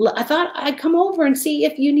 I thought I'd come over and see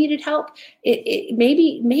if you needed help.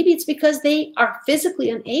 Maybe it's because they are physically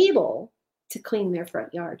unable to clean their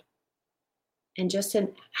front yard. And just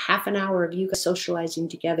in half an hour of you guys socializing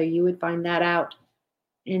together, you would find that out.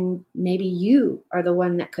 And maybe you are the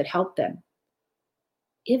one that could help them.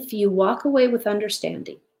 If you walk away with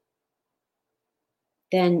understanding,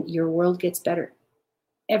 then your world gets better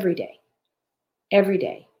every day. Every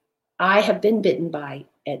day. I have been bitten by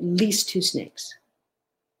at least 2 snakes.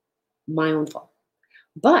 My own fault.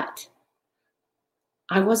 But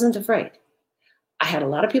I wasn't afraid. I had a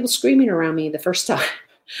lot of people screaming around me the first time.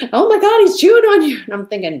 Oh my God, he's chewing on you. And I'm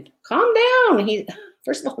thinking, calm down.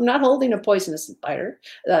 First of all, I'm not holding a poisonous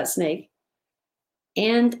snake.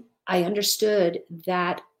 And I understood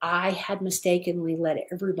that I had mistakenly let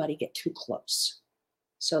everybody get too close.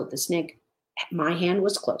 So the snake, my hand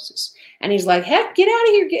was closest. And he's like, heck, get out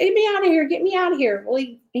of here. Get me out of here. Get me out of here. Well,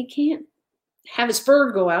 he can't have his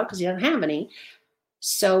fur go out because he doesn't have any.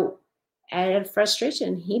 So out of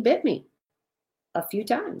frustration, he bit me a few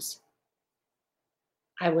times.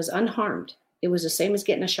 I was unharmed. It was the same as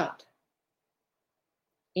getting a shot.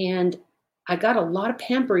 And I got a lot of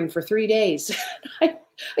pampering for 3 days. I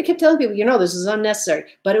kept telling people, this is unnecessary.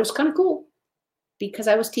 But it was kind of cool because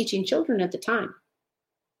I was teaching children at the time.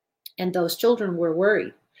 And those children were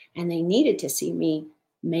worried. And they needed to see me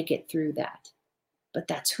make it through that. But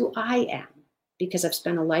that's who I am because I've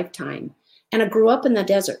spent a lifetime. And I grew up in the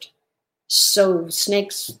desert. So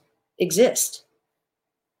snakes exist.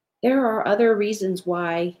 There are other reasons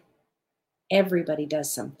why everybody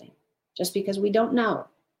does something. Just because we don't know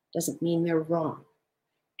doesn't mean they're wrong.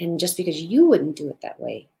 And just because you wouldn't do it that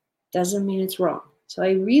way doesn't mean it's wrong. So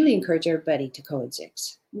I really encourage everybody to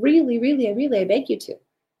coexist. Really, really, I beg you to.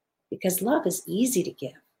 Because love is easy to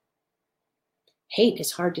give. Hate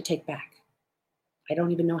is hard to take back. I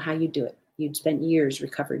don't even know how you do it. You'd spent years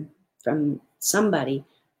recovering from somebody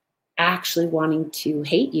actually wanting to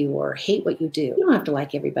hate you or hate what you do. You don't have to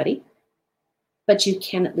like everybody, but you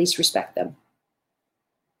can at least respect them.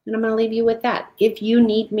 And I'm going to leave you with that. If you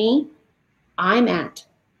need me, I'm at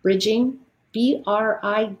Bridging,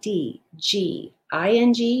 BRIDGING,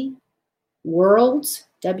 Worlds,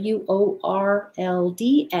 WORLDS.US,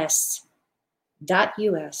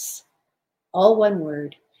 all one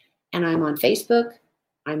word. And I'm on Facebook,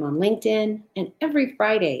 I'm on LinkedIn, and every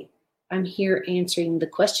Friday I'm here answering the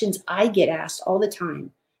questions I get asked all the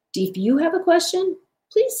time. If you have a question,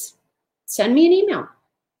 please send me an email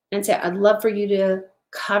and say, I'd love for you to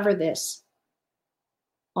cover this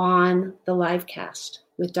on the live cast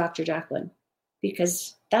with Dr. Jacqueline.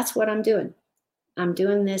 because that's what I'm doing. I'm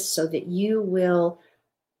doing this so that you will,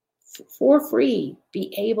 for free,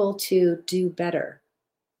 be able to do better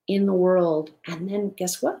in the world. And then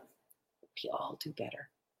guess what? We all do better.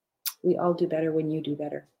 We all do better when you do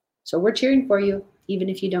better. So we're cheering for you, even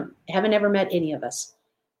if you haven't ever met any of us.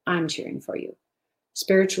 I'm cheering for you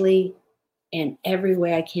spiritually, and every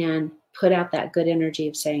way I can put out that good energy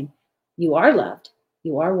of saying, you are loved,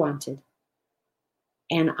 you are wanted.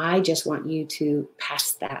 And I just want you to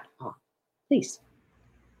pass that on, please.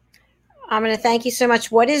 I'm going to thank you so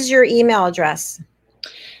much. What is your email address?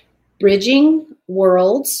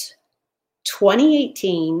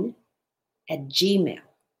 bridgingworlds2018@gmail.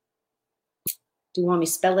 Do you want me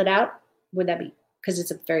to spell it out? Would that be, because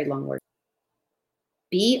it's a very long word.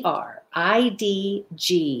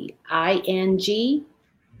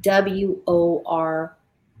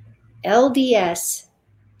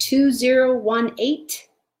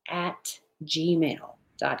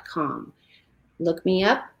 Look me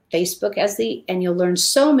up, Facebook and you'll learn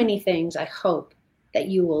so many things, I hope, that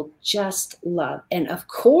you will just love. And of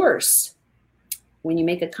course, when you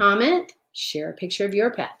make a comment, share a picture of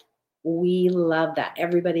your pet. We love that.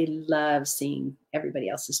 Everybody loves seeing everybody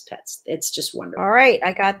else's pets. It's just wonderful. All right.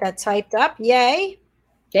 I got that typed up. Yay.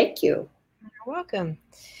 Thank you. You're welcome.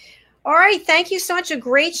 All right. Thank you so much. A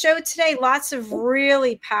great show today. Lots of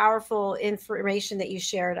really powerful information that you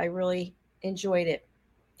shared. I really enjoyed it.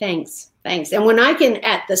 Thanks. And when I can,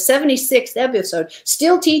 at the 76th episode,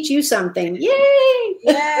 still teach you something, yay!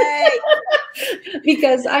 Yay!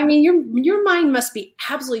 Because, I mean, your mind must be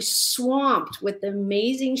absolutely swamped with the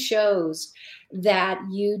amazing shows that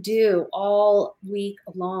you do all week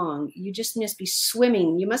long. You just must be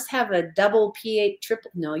swimming. You must have a double you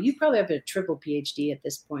probably have a triple PhD at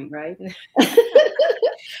this point, right?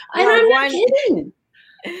 I'm not kidding.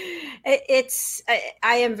 I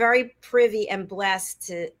am very privy and blessed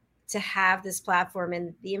to have this platform,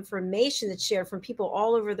 and the information that's shared from people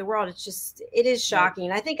all over the world. It is shocking.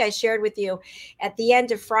 And I think I shared with you at the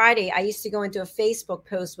end of Friday, I used to go into a Facebook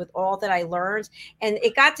post with all that I learned, and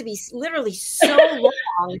it got to be literally so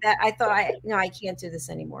long that I thought I can't do this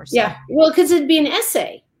anymore. So. Yeah. Well, because it'd be an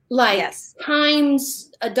essay, like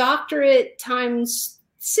times a doctorate times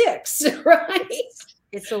 6, right?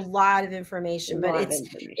 It's a lot of information, but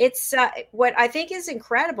it's what I think is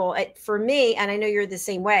incredible for me. And I know you're the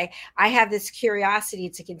same way. I have this curiosity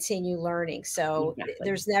to continue learning. So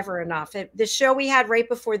there's never enough. The show we had right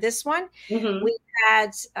before this one, we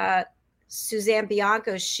had Suzanne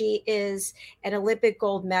Bianco. She is an Olympic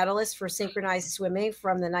gold medalist for synchronized swimming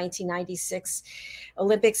from the 1996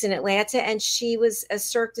 Olympics in Atlanta. And she was a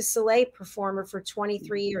Cirque du Soleil performer for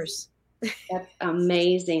 23 years. That's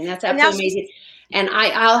amazing. That's absolutely amazing. And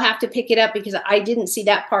I'll have to pick it up because I didn't see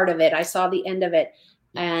that part of it. I saw the end of it.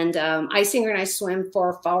 And I synchronized swim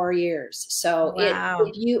for 4 years. So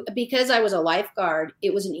because I was a lifeguard,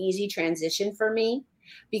 it was an easy transition for me,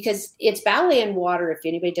 because it's ballet in water. If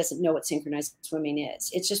anybody doesn't know what synchronized swimming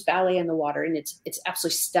is, it's just ballet in the water, and it's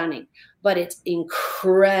absolutely stunning, but it's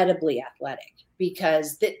incredibly athletic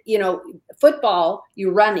because football,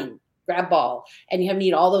 you're running, grab ball, and you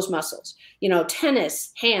need all those muscles.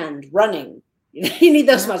 Tennis, hand, running, you need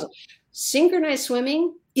those muscles. Synchronized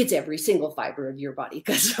swimming, it's every single fiber of your body,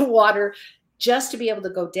 because the water, just to be able to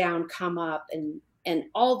go down, come up, and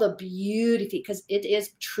all the beauty, because it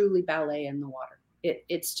is truly ballet in the water.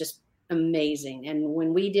 It's just amazing. And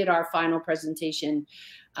when we did our final presentation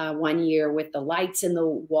 1 year with the lights in the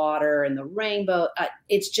water and the rainbow,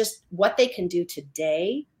 it's just what they can do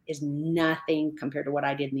today is nothing compared to what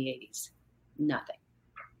I did in the 80s. Nothing.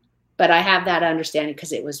 But I have that understanding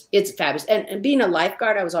because it's fabulous. And being a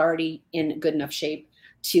lifeguard, I was already in good enough shape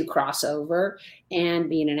to cross over and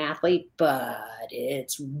being an athlete, but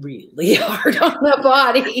it's really hard on the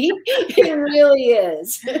body. It really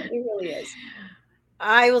is. It really is.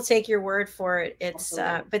 I will take your word for it. It's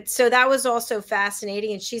but so that was also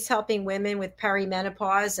fascinating. And she's helping women with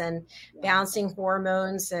perimenopause and balancing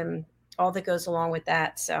hormones and all that goes along with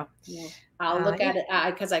that. So I'll look at it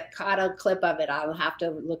because I caught a clip of it. I'll have to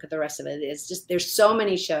look at the rest of it. It's just, there's so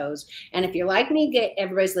many shows. And if you're like me,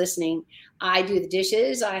 everybody's listening. I do the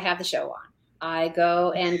dishes. I have the show on. I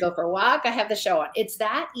go for a walk. I have the show on. It's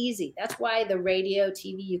that easy. That's why the radio,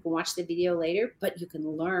 TV, you can watch the video later, but you can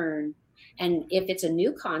learn. And if it's a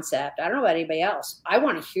new concept, I don't know about anybody else, I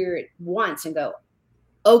want to hear it once and go,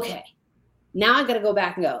 okay, now I got to go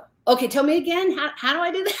back and go, okay, tell me again, how do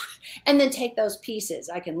I do that? And then take those pieces.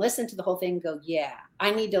 I can listen to the whole thing and go, yeah,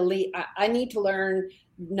 I need to learn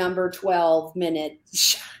number 12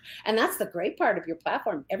 minutes. And that's the great part of your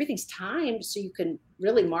platform. Everything's timed, so you can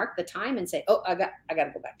really mark the time and say, oh, I got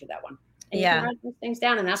to go back to that one. And you can write those things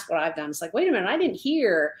down. And that's what I've done. It's like, wait a minute, I didn't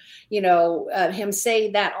hear, him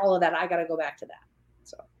say that, all of that. I got to go back to that.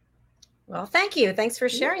 So. Well, thank you. Thanks for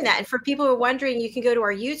sharing that. And for people who are wondering, you can go to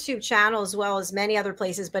our YouTube channel as well as many other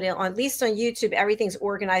places, but at least on YouTube, everything's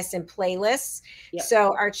organized in playlists. Yep.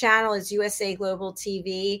 So our channel is USA Global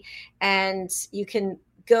TV, and you can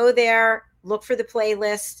go there, look for the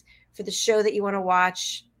playlist for the show that you want to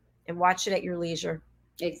watch, and watch it at your leisure.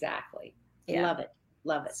 Exactly. Yeah. Love it.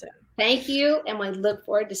 Love it. So, thank you. And we look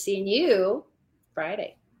forward to seeing you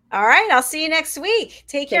Friday. All right. I'll see you next week.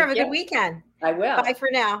 Take care. Have a good weekend. I will. Bye for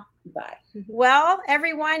now. Bye. Well,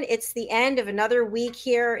 everyone, it's the end of another week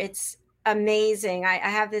here. It's amazing. I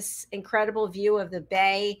have this incredible view of the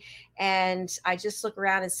Bay, and I just look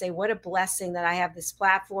around and say, what a blessing that I have this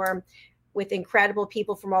platform with incredible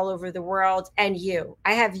people from all over the world, and you.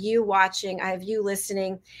 I have you watching, I have you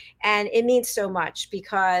listening, and it means so much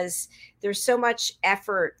because there's so much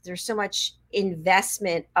effort, there's so much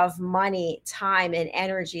investment of money, time, and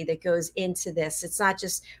energy that goes into this. It's not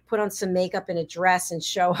just put on some makeup and a dress and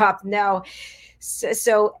show up. No.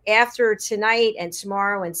 So after tonight and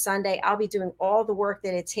tomorrow and Sunday, I'll be doing all the work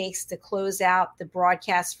that it takes to close out the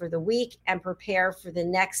broadcast for the week and prepare for the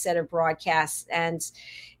next set of broadcasts. And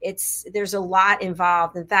there's a lot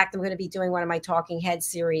involved. In fact, I'm going to be doing one of my Talking Head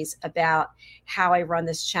series about how I run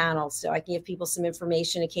this channel, so I can give people some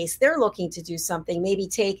information in case they're looking to do something, maybe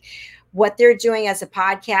take what they're doing as a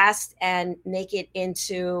podcast and make it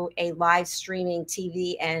into a live streaming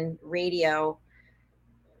TV and radio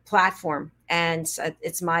platform. And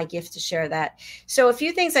it's my gift to share that. So a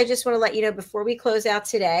few things I just want to let you know before we close out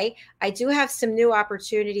today. I do have some new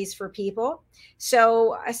opportunities for people.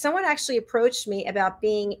 So someone actually approached me about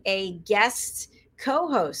being a guest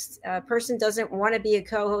co-host. A person doesn't want to be a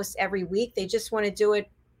co-host every week. They just want to do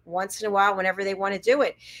it once in a while, whenever they want to do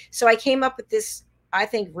it. So I came up with this, I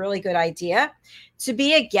think, really good idea to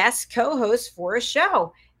be a guest co-host for a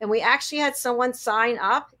show. And we actually had someone sign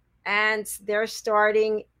up, and they're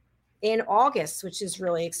starting in August, which is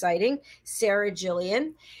really exciting. Sarah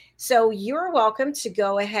Jillian. So you're welcome to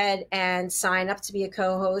go ahead and sign up to be a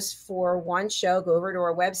co-host for one show. Go over to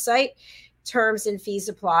our website, terms and fees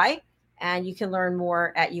apply, and you can learn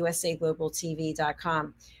more at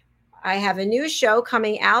usaglobaltv.com. I have a new show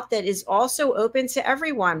coming out that is also open to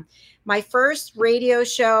everyone. My first radio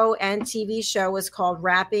show and TV show was called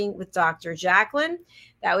Rapping with Dr. Jacqueline.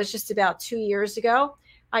 That was just about 2 years ago.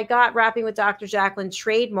 I got Rapping with Dr. Jacqueline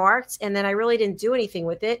trademarked, and then I really didn't do anything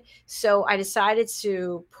with it. So I decided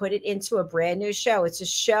to put it into a brand new show. It's a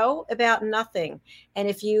show about nothing. And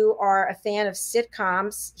if you are a fan of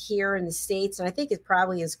sitcoms here in the States, and I think it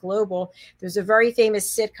probably is global, there's a very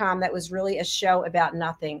famous sitcom that was really a show about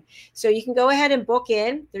nothing. So you can go ahead and book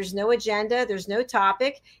in. There's no agenda. There's no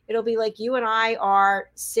topic. It'll be like you and I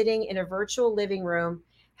are sitting in a virtual living room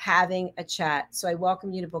having a chat. So I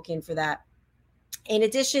welcome you to book in for that. In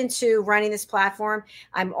addition to running this platform,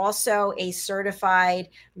 I'm also a certified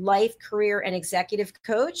life, career, and executive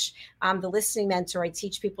coach. I'm the listening mentor. I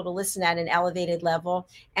teach people to listen at an elevated level.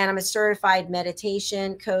 And I'm a certified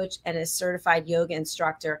meditation coach and a certified yoga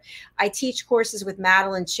instructor. I teach courses with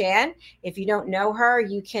Madeline Chan. If you don't know her,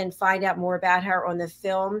 you can find out more about her on the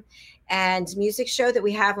film and music show that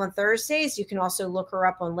we have on Thursdays. You can also look her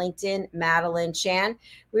up on LinkedIn, Madeline Chan.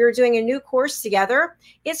 We are doing a new course together.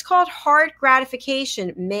 It's called Heart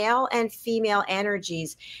Gratification, Male and Female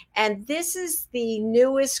Energies. And this is the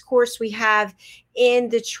newest course we have in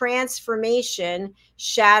the transformation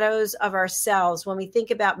shadows of ourselves. When we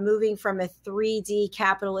think about moving from a 3D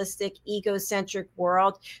capitalistic egocentric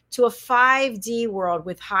world to a 5D world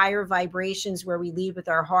with higher vibrations where we lead with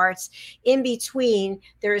our hearts, in between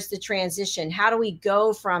there is the transition. How do we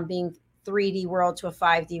go from being 3D world to a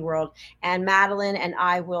 5D world? And Madeline and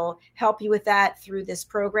I will help you with that through this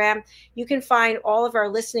program. You can find all of our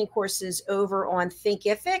listening courses over on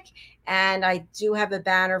Thinkific, and I do have a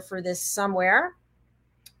banner for this somewhere.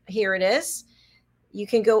 Here it is. You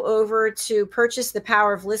can go over to purchase the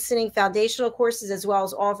Power of Listening foundational courses as well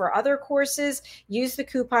as all of our other courses. Use the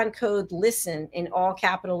coupon code LISTEN in all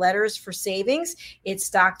capital letters for savings. It's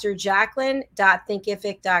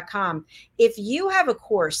drjacqueline.thinkific.com. If you have a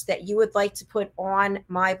course that you would like to put on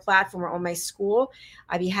my platform or on my school,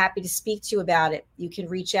 I'd be happy to speak to you about it. You can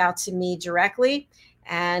reach out to me directly,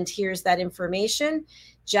 and here's that information.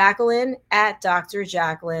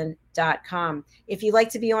 Jacqueline@drjacqueline.com. If you'd like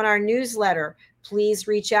to be on our newsletter, please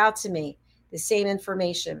reach out to me. The same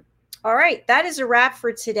information. All right, that is a wrap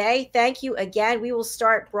for today. Thank you again. We will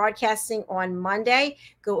start broadcasting on Monday.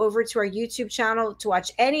 Go over to our YouTube channel to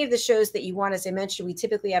watch any of the shows that you want. As I mentioned, we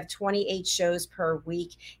typically have 28 shows per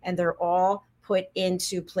week, and they're all put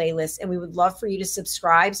into playlists. And we would love for you to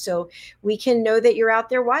subscribe so we can know that you're out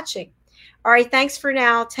there watching. All right. Thanks for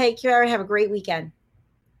now. Take care. Have a great weekend.